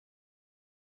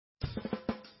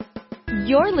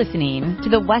You're listening to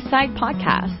the Westside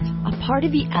Podcast, a part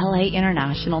of the LA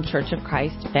International Church of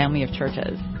Christ family of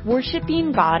churches,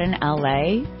 worshiping God in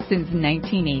LA since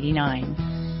 1989.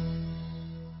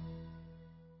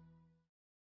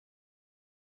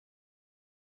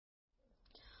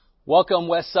 Welcome,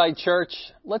 Westside Church.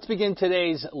 Let's begin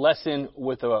today's lesson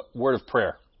with a word of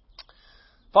prayer.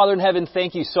 Father in heaven,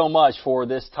 thank you so much for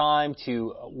this time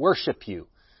to worship you,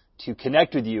 to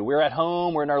connect with you. We're at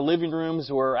home, we're in our living rooms,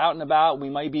 we're out and about, we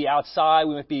might be outside,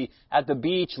 we might be at the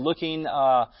beach looking,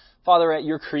 Father, at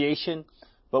your creation.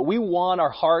 But we want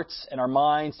our hearts and our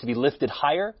minds to be lifted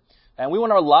higher, and we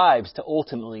want our lives to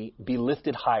ultimately be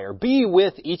lifted higher. Be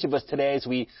with each of us today as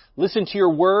we listen to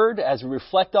your word, as we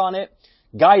reflect on it.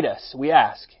 Guide us, we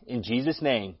ask, in Jesus'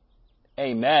 name.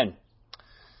 Amen.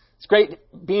 It's great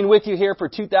being with you here for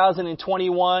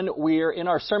 2021. We're in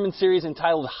our sermon series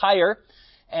entitled Higher.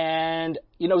 And,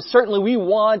 certainly we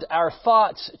want our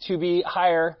thoughts to be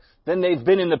higher than they've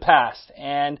been in the past.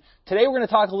 And today we're going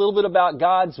to talk a little bit about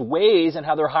God's ways and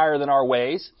how they're higher than our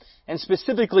ways, and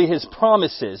specifically His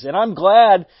promises. And I'm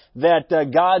glad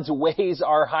that God's ways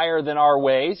are higher than our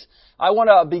ways. I want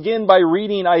to begin by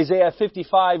reading Isaiah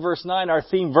 55 verse 9, our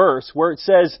theme verse, where it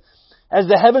says, "As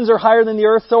the heavens are higher than the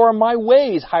earth, so are my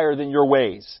ways higher than your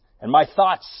ways, and my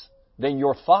thoughts than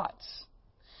your thoughts."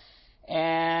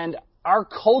 And our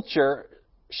culture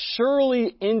surely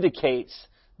indicates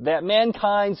that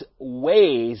mankind's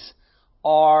ways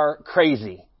are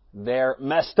crazy. They're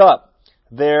messed up.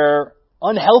 They're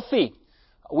unhealthy.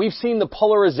 We've seen the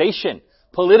polarization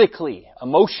politically,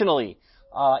 emotionally,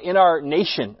 in our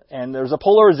nation. And there's a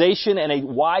polarization and a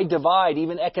wide divide,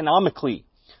 even economically.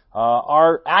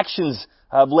 Our actions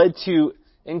have led to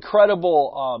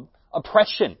incredible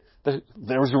oppression.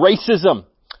 There's racism.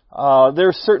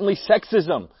 There's certainly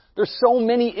sexism. There's so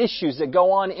many issues that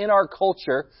go on in our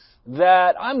culture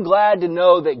that I'm glad to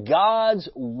know that God's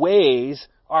ways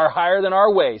are higher than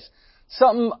our ways.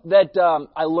 Something that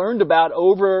I learned about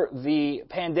over the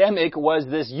pandemic was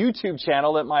this YouTube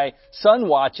channel that my son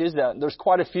watches. There's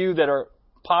quite a few that are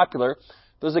popular.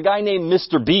 There's a guy named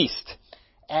Mr. Beast.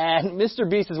 And Mr.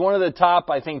 Beast is one of the top,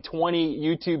 20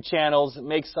 YouTube channels. It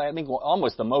makes,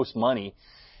 almost the most money.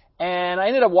 And I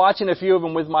ended up watching a few of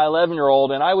them with my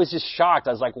 11-year-old, and I was just shocked.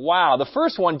 I was like, wow. The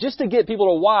first one, just to get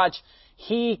people to watch,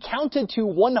 he counted to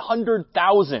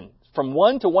 100,000, from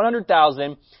 1 to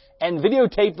 100,000, and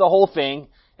videotaped the whole thing.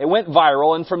 It went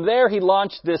viral, and from there he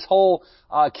launched this whole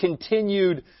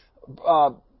continued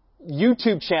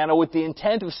YouTube channel with the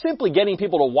intent of simply getting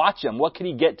people to watch him. What could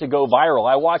he get to go viral?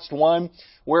 I watched one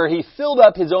where he filled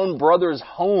up his own brother's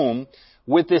home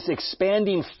with this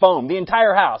expanding foam, the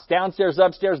entire house, downstairs,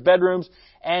 upstairs, bedrooms,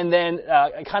 and then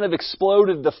kind of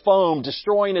exploded the foam,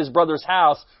 destroying his brother's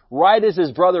house right as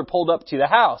his brother pulled up to the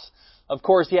house. Of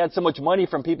course, he had so much money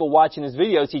from people watching his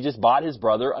videos, he just bought his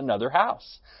brother another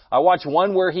house. I watched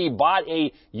one where he bought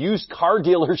a used car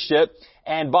dealership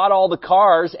and bought all the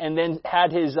cars and then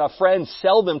had his friends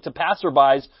sell them to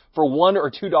passerbys for $1 or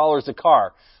 $2 a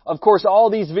car. Of course, all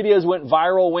these videos went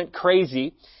viral, went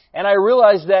crazy. And I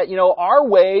realized that, our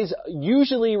ways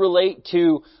usually relate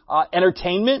to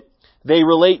entertainment. They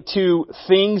relate to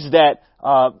things that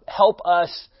help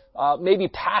us maybe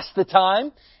pass the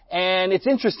time. And it's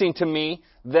interesting to me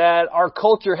that our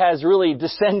culture has really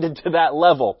descended to that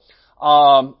level.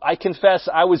 I confess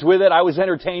I was with it. I was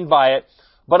entertained by it.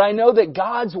 But I know that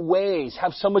God's ways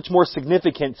have so much more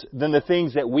significance than the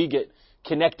things that we get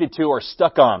connected to or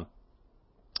stuck on.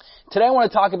 Today I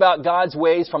want to talk about God's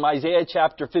ways from Isaiah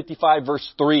chapter 55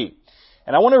 verse 3.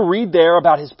 And I want to read there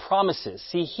about His promises.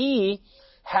 See, He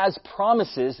has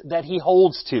promises that He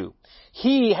holds to.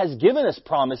 He has given us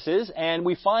promises, and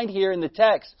we find here in the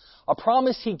text a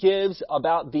promise He gives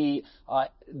about the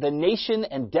nation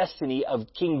and destiny of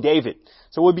King David.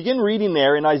 So we'll begin reading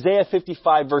there in Isaiah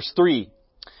 55 verse 3. It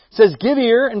says, "Give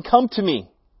ear and come to me.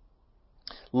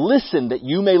 Listen that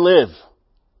you may live.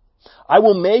 I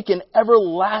will make an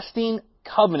everlasting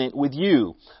covenant with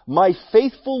you, my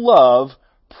faithful love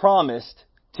promised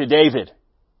to David."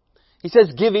 He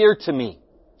says, give ear to me.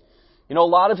 A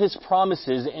lot of His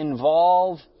promises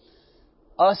involve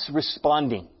us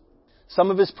responding.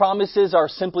 Some of His promises are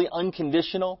simply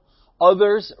unconditional.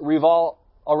 Others revolve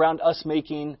around us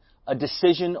making a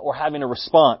decision or having a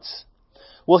response.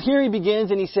 Well, here He begins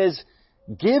and He says,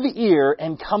 give ear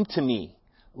and come to me.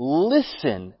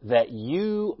 Listen that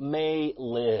you may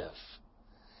live.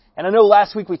 And I know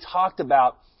last week we talked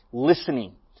about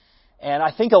listening. And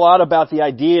I think a lot about the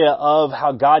idea of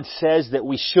how God says that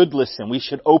we should listen. We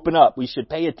should open up. We should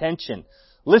pay attention.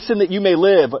 Listen that you may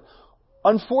live.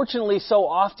 Unfortunately, so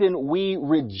often we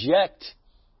reject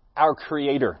our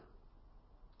Creator.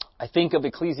 I think of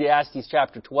Ecclesiastes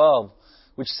chapter 12,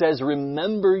 which says,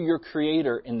 remember your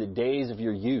Creator in the days of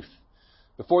your youth,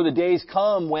 before the days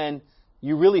come when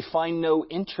you really find no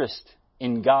interest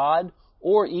in God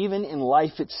or even in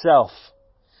life itself.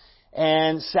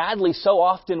 And sadly, so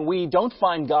often we don't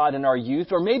find God in our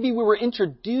youth, or maybe we were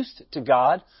introduced to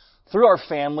God through our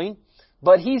family,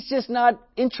 but He's just not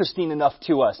interesting enough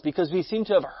to us because we seem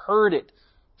to have heard it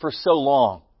for so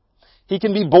long. He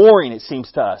can be boring, it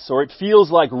seems to us, or it feels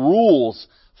like rules.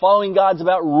 Following God's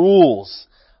about rules.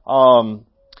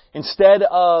 Instead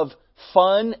of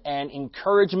fun and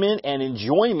encouragement and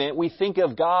enjoyment, we think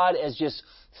of God as just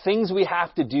things we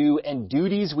have to do and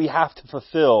duties we have to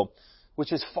fulfill,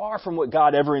 which is far from what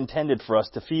God ever intended for us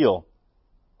to feel.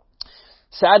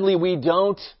 Sadly, we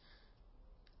don't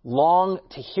long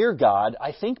to hear God,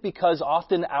 I think because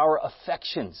often our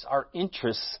affections, our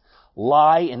interests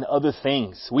lie in other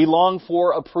things. We long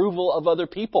for approval of other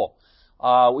people.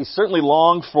 We certainly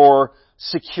long for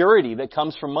security that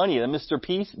comes from money. And Mr.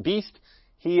 Beast,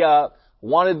 he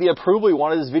wanted the approval. He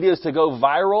wanted his videos to go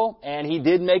viral, and he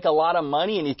did make a lot of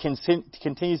money, and he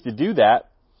continues to do that.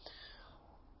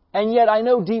 And yet I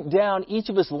know deep down each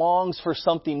of us longs for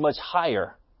something much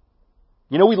higher.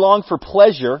 We long for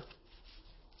pleasure,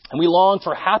 and we long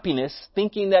for happiness,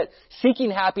 thinking that seeking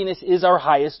happiness is our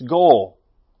highest goal.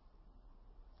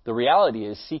 The reality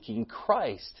is seeking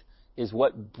Christ is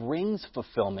what brings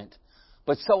fulfillment.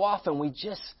 But so often we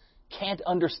just can't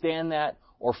understand that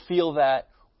or feel that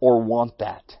or want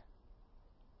that.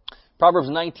 Proverbs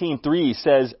 19:3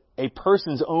 says, a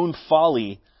person's own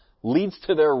folly leads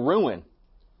to their ruin,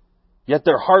 yet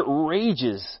their heart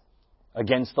rages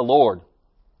against the Lord.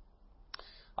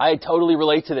 I totally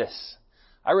relate to this.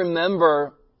 I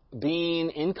remember being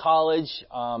in college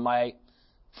my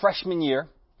freshman year,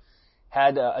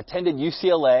 had attended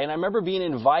UCLA, and I remember being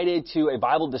invited to a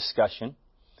Bible discussion.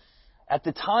 At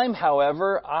the time,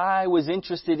 however, I was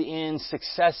interested in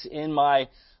success in my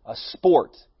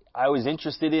sport. I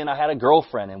had a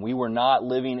girlfriend, and we were not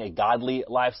living a godly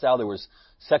lifestyle. There was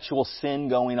sexual sin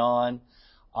going on.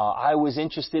 I was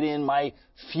interested in my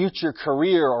future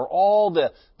career or all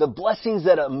the blessings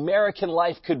that American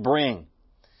life could bring.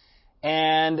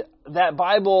 And that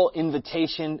Bible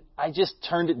invitation, I just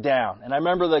turned it down. And I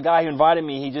remember the guy who invited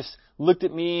me, he just looked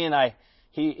at me and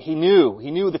he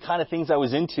knew the kind of things I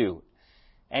was into.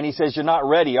 And he says, you're not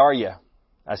ready, are you?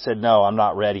 I said, no, I'm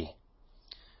not ready.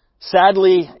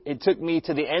 Sadly, it took me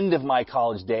to the end of my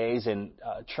college days and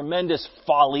tremendous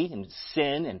folly and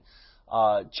sin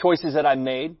and choices that I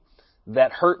made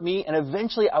that hurt me. And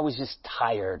eventually I was just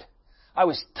tired. I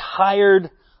was tired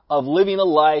of living a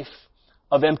life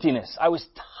of emptiness. I was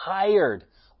tired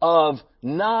of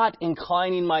not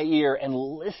inclining my ear and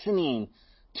listening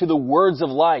to the words of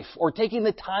life or taking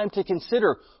the time to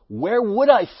consider where would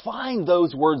I find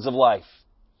those words of life.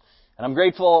 And I'm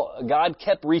grateful God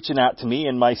kept reaching out to me.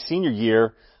 In my senior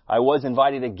year, I was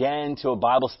invited again to a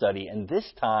Bible study, and this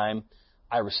time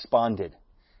I responded,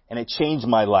 and it changed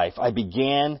my life. I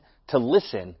began to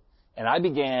listen, and I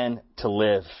began to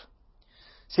live.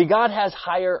 See, God has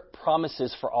higher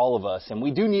promises for all of us, and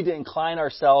we do need to incline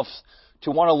ourselves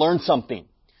to want to learn something.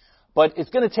 But it's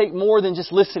going to take more than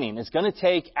just listening. It's going to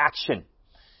take action.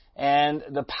 And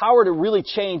the power to really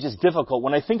change is difficult.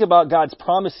 When I think about God's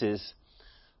promises,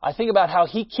 I think about how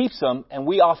He keeps them, and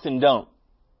we often don't.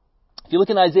 If you look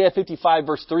in Isaiah 55,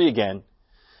 verse 3 again,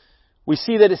 we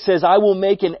see that it says, I will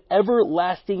make an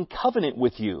everlasting covenant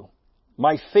with you,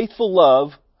 my faithful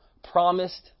love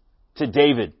promised to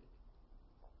David.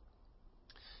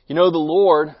 The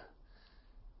Lord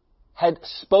had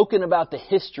spoken about the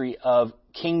history of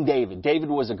King David. David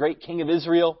was a great king of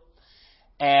Israel,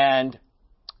 and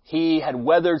he had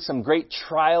weathered some great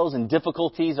trials and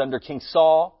difficulties under King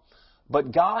Saul.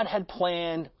 But God had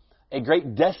planned a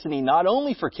great destiny not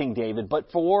only for King David,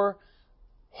 but for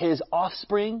his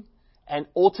offspring, and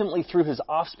ultimately through his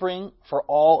offspring for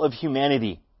all of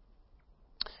humanity.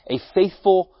 A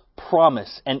faithful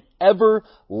promise, an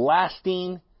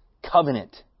everlasting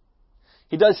covenant.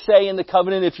 He does say in the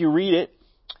covenant, if you read it,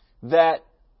 that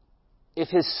if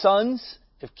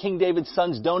King David's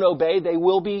sons don't obey, they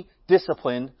will be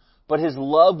disciplined, but his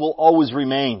love will always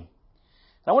remain.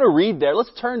 I want to read there.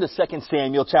 Let's turn to 2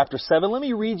 Samuel chapter 7. Let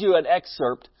me read you an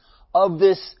excerpt of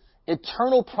this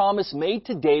eternal promise made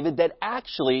to David that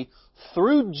actually,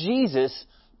 through Jesus,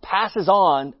 passes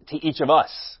on to each of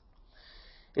us.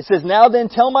 It says, Now then,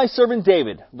 tell my servant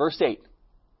David, verse 8,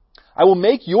 I will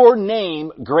make your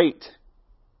name great,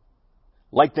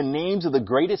 like the names of the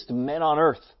greatest men on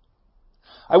earth.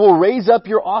 I will raise up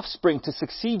your offspring to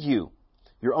succeed you,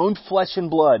 your own flesh and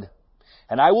blood,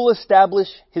 and I will establish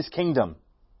his kingdom.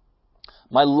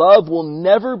 My love will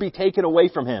never be taken away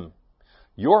from him.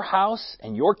 Your house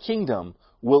and your kingdom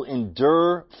will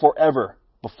endure forever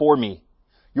before me.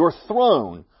 Your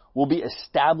throne will be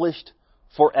established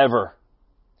forever.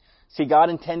 See, God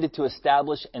intended to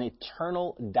establish an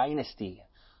eternal dynasty,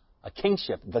 a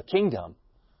kingship, the kingdom,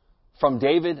 from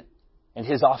David and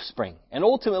his offspring. And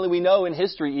ultimately, we know in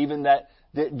history even that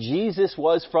Jesus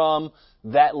was from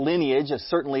that lineage.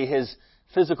 Certainly his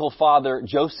physical father,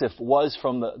 Joseph, was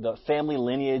from the family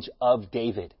lineage of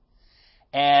David.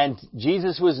 And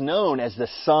Jesus was known as the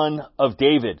Son of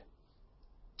David.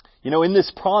 You know, in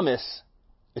this promise,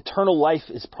 eternal life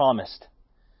is promised.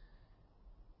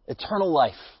 Eternal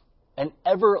life. An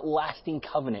everlasting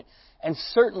covenant. And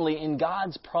certainly in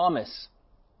God's promise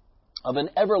of an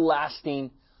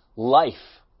everlasting life,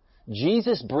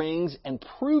 Jesus brings and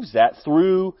proves that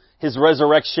through his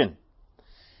resurrection.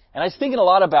 And I was thinking a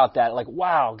lot about that. Like,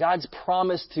 wow, God's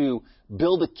promise to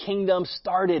build a kingdom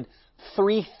started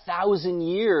 3,000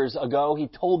 years ago. He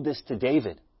told this to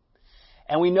David.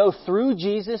 And we know through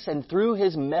Jesus and through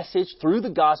his message, through the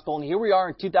gospel, and here we are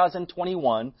in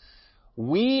 2021,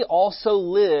 we also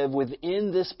live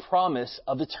within this promise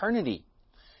of eternity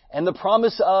and the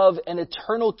promise of an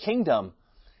eternal kingdom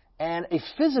and a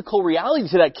physical reality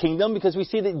to that kingdom, because we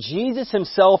see that Jesus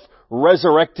himself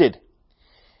resurrected.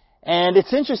 And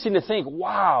it's interesting to think,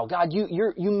 wow, God,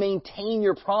 you maintain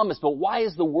your promise, but why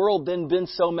has the world then been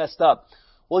so messed up?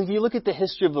 Well, if you look at the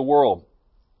history of the world,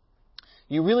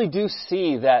 you really do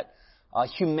see that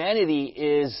humanity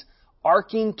is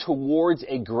arcing towards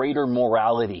a greater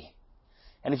morality.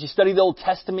 And if you study the Old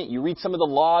Testament, you read some of the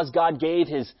laws God gave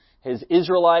his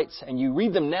Israelites, and you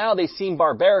read them now, they seem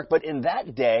barbaric, but in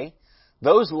that day,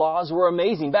 those laws were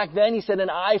amazing. Back then, he said an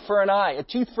eye for an eye, a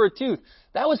tooth for a tooth.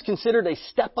 That was considered a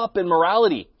step up in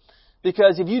morality.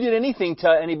 Because if you did anything to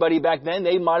anybody back then,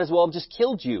 they might as well have just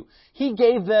killed you. He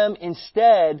gave them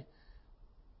instead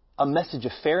a message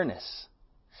of fairness.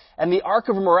 And the arc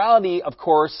of morality, of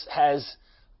course, has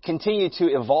continued to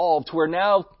evolve to where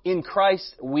now in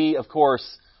Christ we, of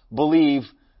course, believe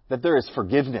that there is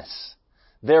forgiveness.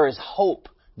 There is hope.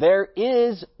 There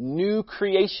is new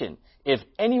creation. If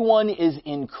anyone is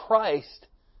in Christ,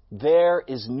 there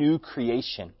is new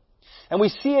creation. And we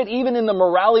see it even in the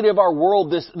morality of our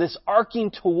world, this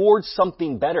arcing towards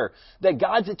something better, that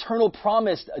God's eternal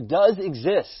promise does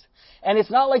exist. And it's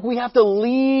not like we have to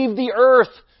leave the earth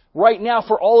right now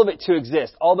for all of it to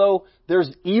exist. Although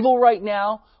there's evil right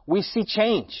now, we see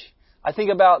change. I think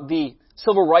about the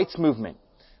civil rights movement.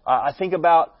 I think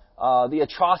about the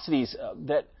atrocities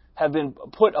that have been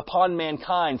put upon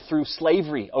mankind through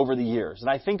slavery over the years. And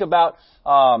I think about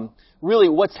really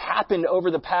what's happened over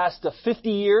the past 50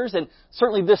 years. And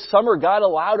certainly this summer, God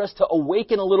allowed us to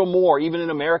awaken a little more, even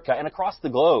in America and across the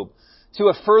globe, to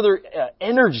a further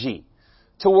energy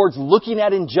towards looking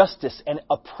at injustice and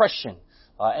oppression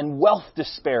and wealth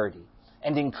disparity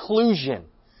and inclusion.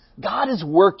 God is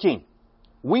working.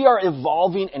 We are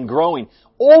evolving and growing.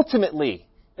 Ultimately,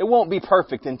 it won't be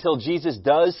perfect until Jesus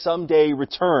does someday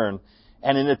return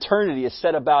and an eternity is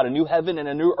set about, a new heaven and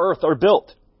a new earth are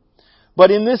built. But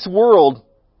in this world,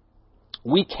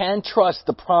 we can trust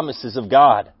the promises of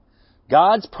God.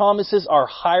 God's promises are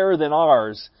higher than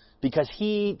ours because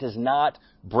He does not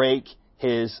break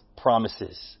His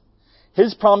promises.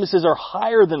 His promises are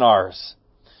higher than ours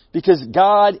because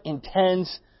God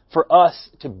intends for us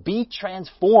to be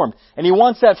transformed. And He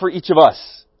wants that for each of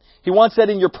us. He wants that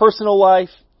in your personal life.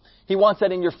 He wants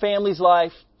that in your family's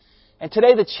life. And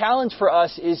today the challenge for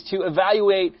us is to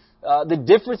evaluate the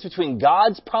difference between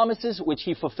God's promises, which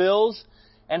He fulfills,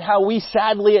 and how we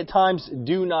sadly at times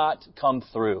do not come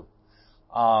through.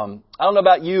 I don't know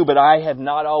about you, but I have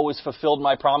not always fulfilled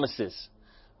my promises.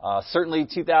 Certainly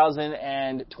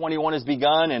 2021 has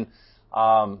begun,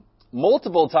 and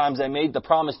multiple times I made the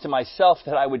promise to myself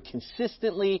that I would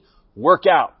consistently work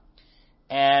out.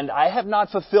 And I have not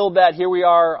fulfilled that. Here we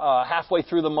are halfway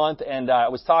through the month, and I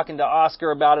was talking to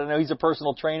Oscar about it. I know he's a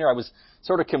personal trainer. I was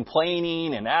sort of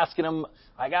complaining and asking him,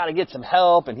 I got to get some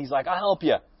help. And he's like, I'll help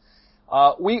you.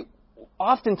 We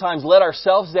oftentimes let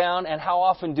ourselves down, and how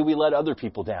often do we let other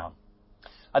people down?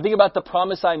 I think about the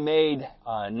promise I made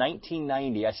in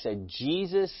 1990. I said,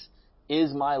 Jesus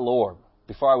is my Lord,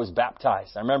 before I was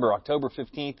baptized. I remember October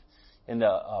 15th in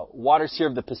the waters here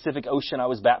of the Pacific Ocean, I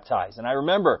was baptized. And I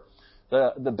remember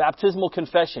the baptismal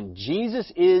confession, Jesus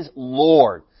is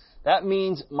Lord. That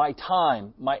means my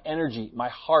time, my energy, my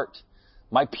heart,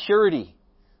 my purity,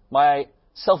 my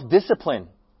self-discipline,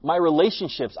 my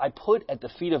relationships, I put at the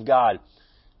feet of God.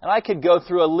 And I could go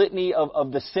through a litany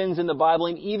of the sins in the Bible,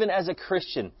 and even as a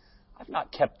Christian, I've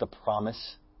not kept the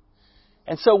promise.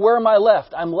 And so where am I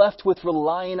left? I'm left with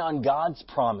relying on God's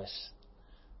promise.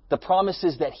 The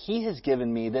promises that He has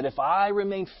given me, that if I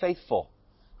remain faithful,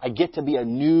 I get to be a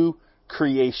new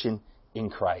creation in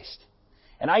Christ.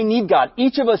 And I need God.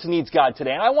 Each of us needs God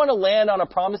today. And I want to land on a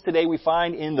promise today we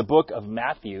find in the book of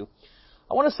Matthew.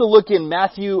 I want us to look in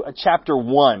Matthew chapter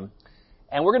 1.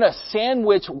 And we're going to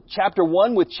sandwich chapter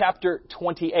 1 with chapter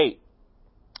 28.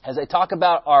 As I talk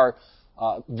about our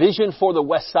vision for the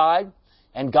West Side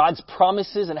and God's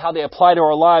promises and how they apply to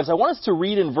our lives, I want us to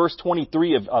read in verse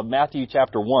 23 of Matthew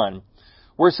chapter 1,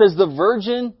 where it says, "The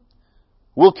virgin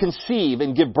will conceive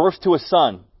and give birth to a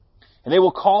son, and they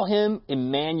will call him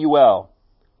Emmanuel,"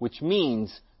 which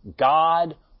means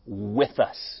God with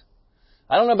us.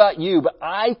 I don't know about you, but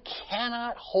I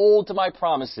cannot hold to my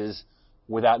promises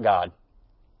without God.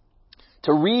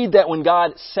 To read that when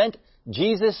God sent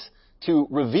Jesus to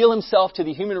reveal Himself to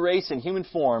the human race in human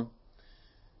form,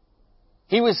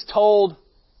 He was told,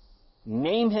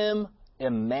 name Him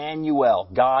Emmanuel,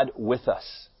 God with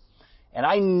us. And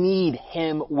I need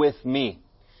Him with me.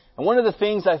 And one of the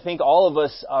things I think all of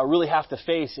us really have to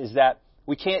face is that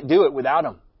we can't do it without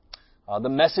Him. The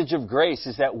message of grace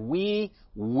is that we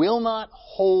will not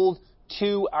hold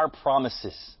to our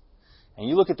promises. And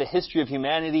you look at the history of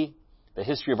humanity, the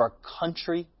history of our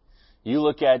country, you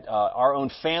look at our own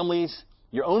families,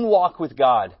 your own walk with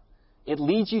God, it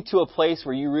leads you to a place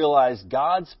where you realize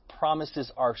God's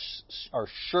promises are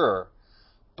sure,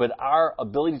 but our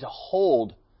ability to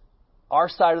hold our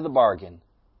side of the bargain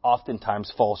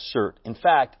oftentimes falls short. In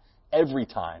fact, every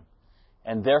time.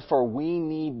 And therefore, we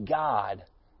need God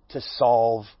to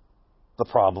solve the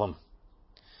problem.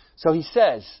 So He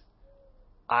says,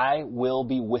 I will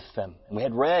be with them. And we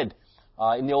had read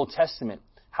in the Old Testament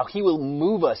how He will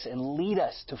move us and lead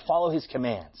us to follow His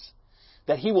commands.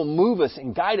 That He will move us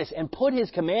and guide us and put His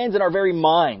commands in our very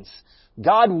minds.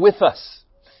 God with us.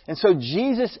 And so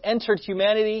Jesus entered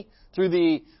humanity through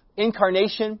the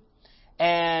incarnation.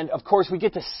 And of course, we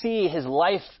get to see His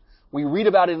life. We read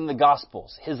about it in the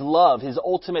Gospels. His love, His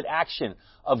ultimate action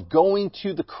of going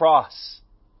to the cross.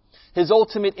 His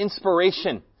ultimate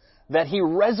inspiration that He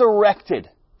resurrected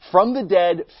from the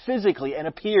dead physically and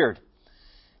appeared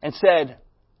and said,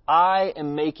 I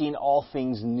am making all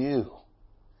things new.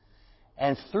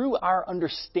 And through our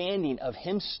understanding of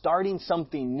Him starting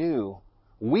something new,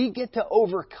 we get to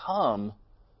overcome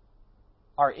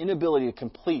our inability to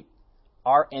complete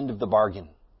our end of the bargain,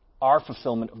 our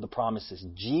fulfillment of the promises.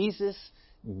 Jesus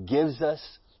gives us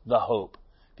the hope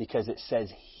because it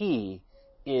says He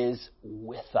is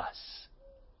with us.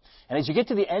 And as you get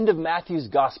to the end of Matthew's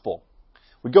Gospel,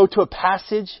 we go to a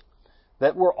passage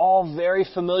that we're all very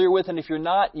familiar with, and if you're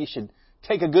not, you should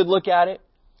take a good look at it.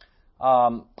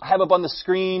 I have up on the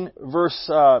screen verse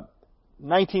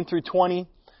 19 through 20,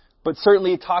 but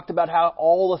certainly it talked about how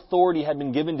all authority had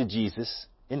been given to Jesus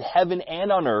in heaven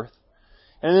and on earth.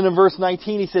 And then in verse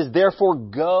 19 He says, "Therefore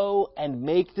go and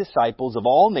make disciples of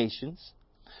all nations,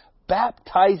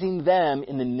 baptizing them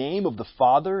in the name of the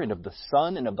Father and of the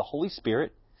Son and of the Holy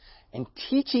Spirit, and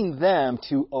teaching them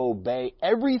to obey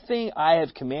everything I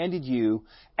have commanded you.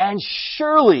 And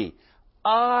surely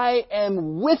I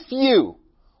am with you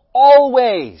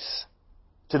always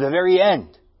to the very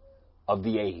end of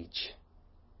the age."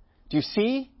 Do you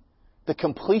see the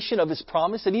completion of His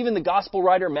promise? And even the Gospel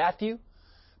writer Matthew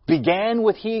began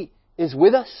with He is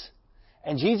with us.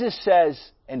 And Jesus says,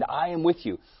 and I am with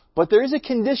you. But there is a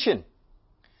condition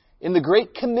in the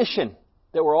Great Commission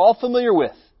that we're all familiar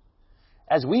with.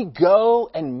 As we go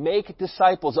and make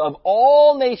disciples of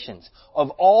all nations,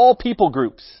 of all people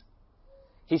groups,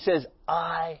 He says,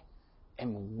 I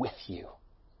am with you.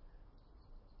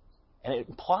 And it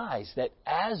implies that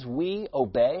as we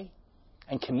obey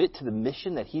and commit to the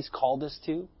mission that He's called us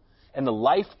to, and the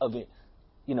life of it,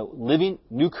 living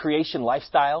new creation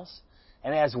lifestyles,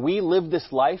 and as we live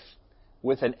this life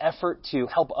with an effort to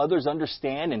help others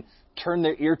understand and turn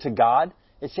their ear to God,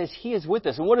 it says He is with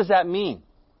us. And what does that mean?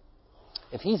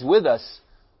 If He's with us,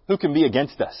 who can be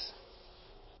against us?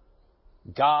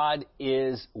 God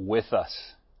is with us.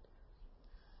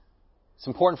 It's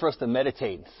important for us to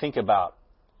meditate and think about,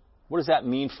 what does that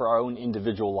mean for our own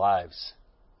individual lives?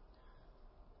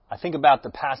 I think about the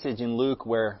passage in Luke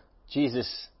where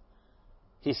Jesus,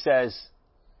 He says,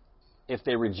 if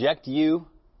they reject you,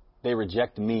 they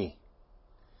reject me.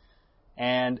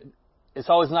 And it's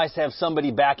always nice to have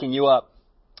somebody backing you up.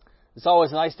 It's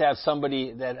always nice to have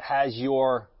somebody that has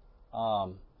your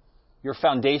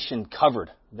foundation covered,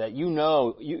 that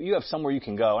you have somewhere you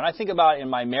can go. And I think about in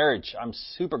my marriage, I'm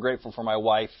super grateful for my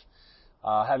wife.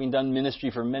 Having done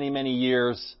ministry for many, many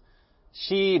years,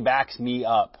 she backs me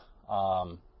up.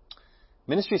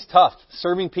 Ministry is tough.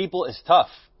 Serving people is tough.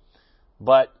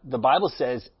 But the Bible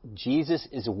says Jesus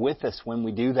is with us when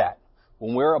we do that.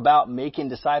 When we're about making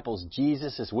disciples,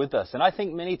 Jesus is with us. And I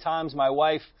think many times my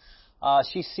wife,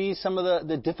 she sees some of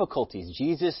the difficulties.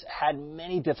 Jesus had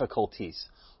many difficulties,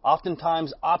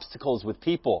 oftentimes obstacles with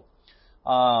people.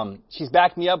 She's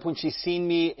backed me up when she's seen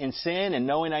me in sin and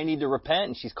knowing I need to repent,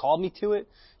 and she's called me to it.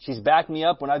 She's backed me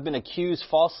up when I've been accused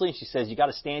falsely, and she says, you got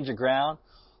to stand your ground,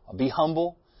 be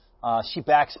humble. She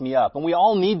backs me up, and we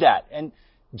all need that. And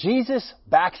Jesus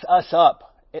backs us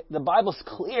up. The Bible's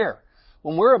clear.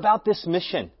 When we're about this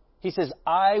mission, He says,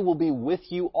 I will be with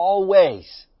you always.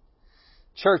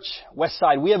 Church,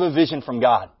 Westside, we have a vision from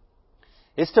God.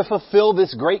 It's to fulfill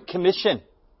this great commission.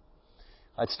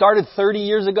 It started 30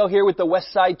 years ago here with the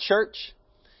Westside Church,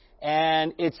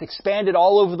 and it's expanded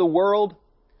all over the world.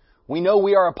 We know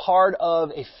we are a part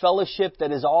of a fellowship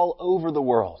that is all over the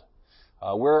world.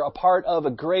 We're a part of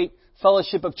a great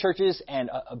fellowship of churches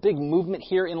and a big movement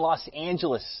here in Los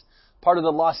Angeles, part of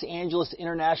the Los Angeles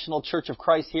International Church of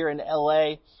Christ here in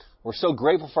LA. We're so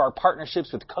grateful for our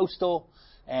partnerships with Coastal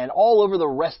and all over the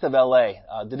rest of LA,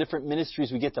 the different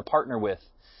ministries we get to partner with.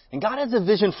 And God has a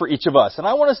vision for each of us. And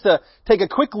I want us to take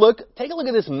a look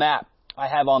at this map I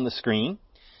have on the screen.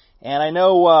 And I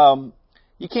know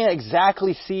you can't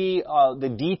exactly see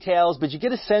the details, but you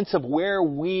get a sense of where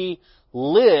we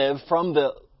live from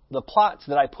the plots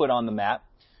that I put on the map.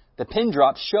 The pin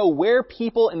drops show where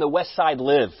people in the West Side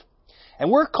live. And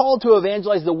we're called to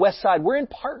evangelize the West Side. We're in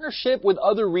partnership with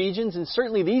other regions, and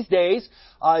certainly these days,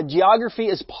 geography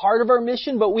is part of our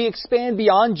mission, but we expand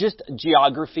beyond just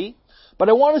geography. But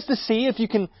I want us to see if you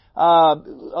can,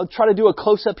 I'll try to do a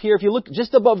close-up here. If you look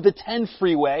just above the 10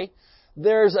 freeway,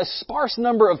 there's a sparse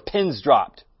number of pins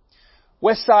dropped.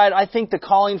 West Side, I think the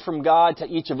calling from God to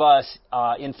each of us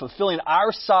in fulfilling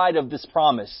our side of this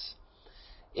promise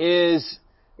is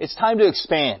it's time to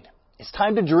expand. It's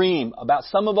time to dream about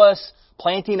some of us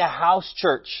planting a house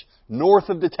church north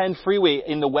of the 10 freeway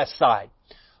in the West Side.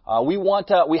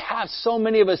 We have so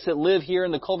many of us that live here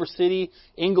in the Culver City,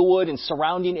 Inglewood, and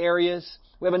surrounding areas.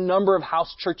 We have a number of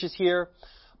house churches here.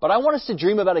 But I want us to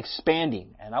dream about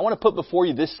expanding. And I want to put before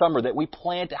you this summer that we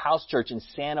plant a house church in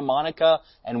Santa Monica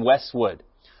and Westwood.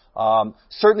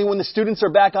 Certainly when the students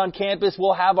are back on campus,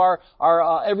 we'll have our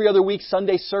every other week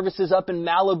Sunday services up in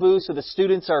Malibu, so the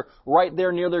students are right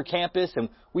there near their campus. And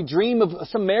we dream of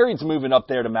some marrieds moving up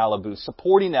there to Malibu,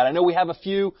 supporting that. I know we have a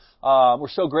few. We're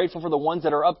so grateful for the ones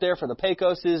that are up there, for the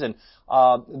Pecoses and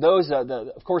those,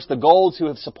 of course, the Golds who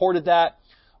have supported that.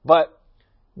 But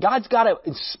God's got to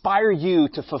inspire you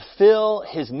to fulfill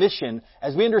His mission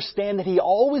as we understand that He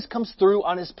always comes through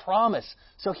on His promise.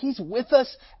 So He's with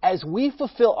us as we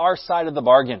fulfill our side of the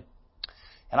bargain.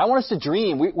 And I want us to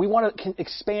dream. We want to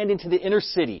expand into the inner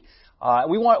city.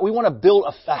 We want to build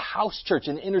a house church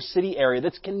in the inner city area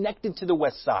that's connected to the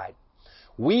West Side.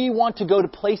 We want to go to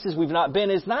places we've not been.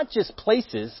 It's not just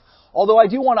places, although I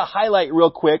do want to highlight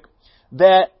real quick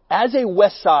that as a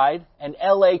West Side and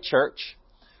LA church,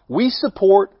 we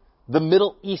support the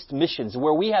Middle East missions,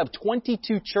 where we have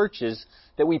 22 churches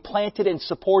that we planted and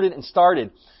supported and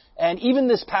started. And even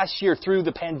this past year, through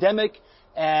the pandemic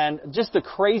and just the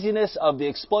craziness of the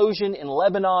explosion in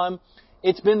Lebanon,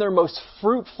 it's been their most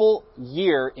fruitful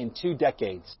year in 2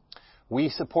 decades. We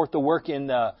support the work in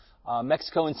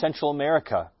Mexico and Central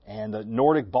America and the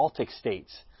Nordic Baltic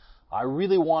states. I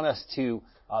really want us to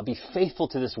be faithful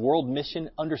to this world mission,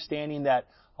 understanding that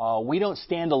we don't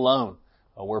stand alone.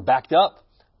 We're backed up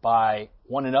by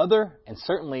one another and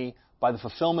certainly by the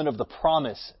fulfillment of the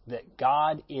promise that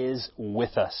God is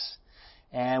with us.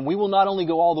 And we will not only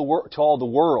go to all the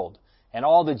world and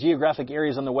all the geographic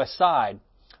areas on the West Side,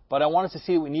 but I want us to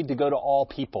see that we need to go to all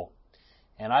people.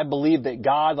 And I believe that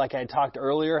God, like I had talked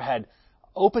earlier, had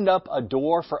opened up a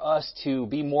door for us to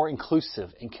be more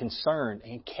inclusive and concerned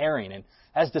and caring. And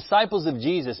as disciples of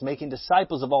Jesus, making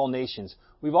disciples of all nations,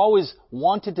 we've always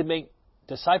wanted to make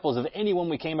disciples of anyone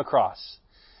we came across.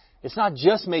 It's not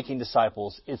just making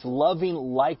disciples, it's loving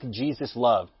like Jesus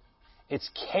loved. It's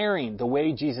caring the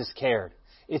way Jesus cared.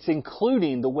 It's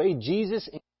including the way Jesus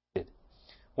included.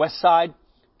 Westside,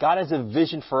 God has a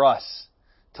vision for us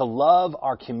to love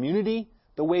our community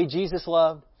the way Jesus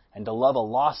loved and to love a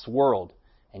lost world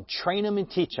and train them and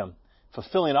teach them,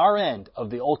 fulfilling our end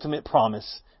of the ultimate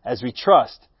promise as we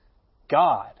trust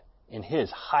God in His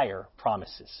higher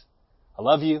promises. I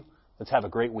love you. Let's have a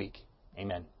great week.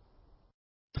 Amen.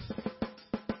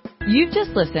 You've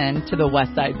just listened to the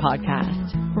Westside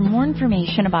Podcast. For more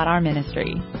information about our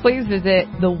ministry, please visit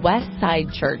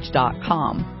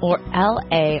thewestsidechurch.com or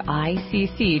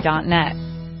laicc.net.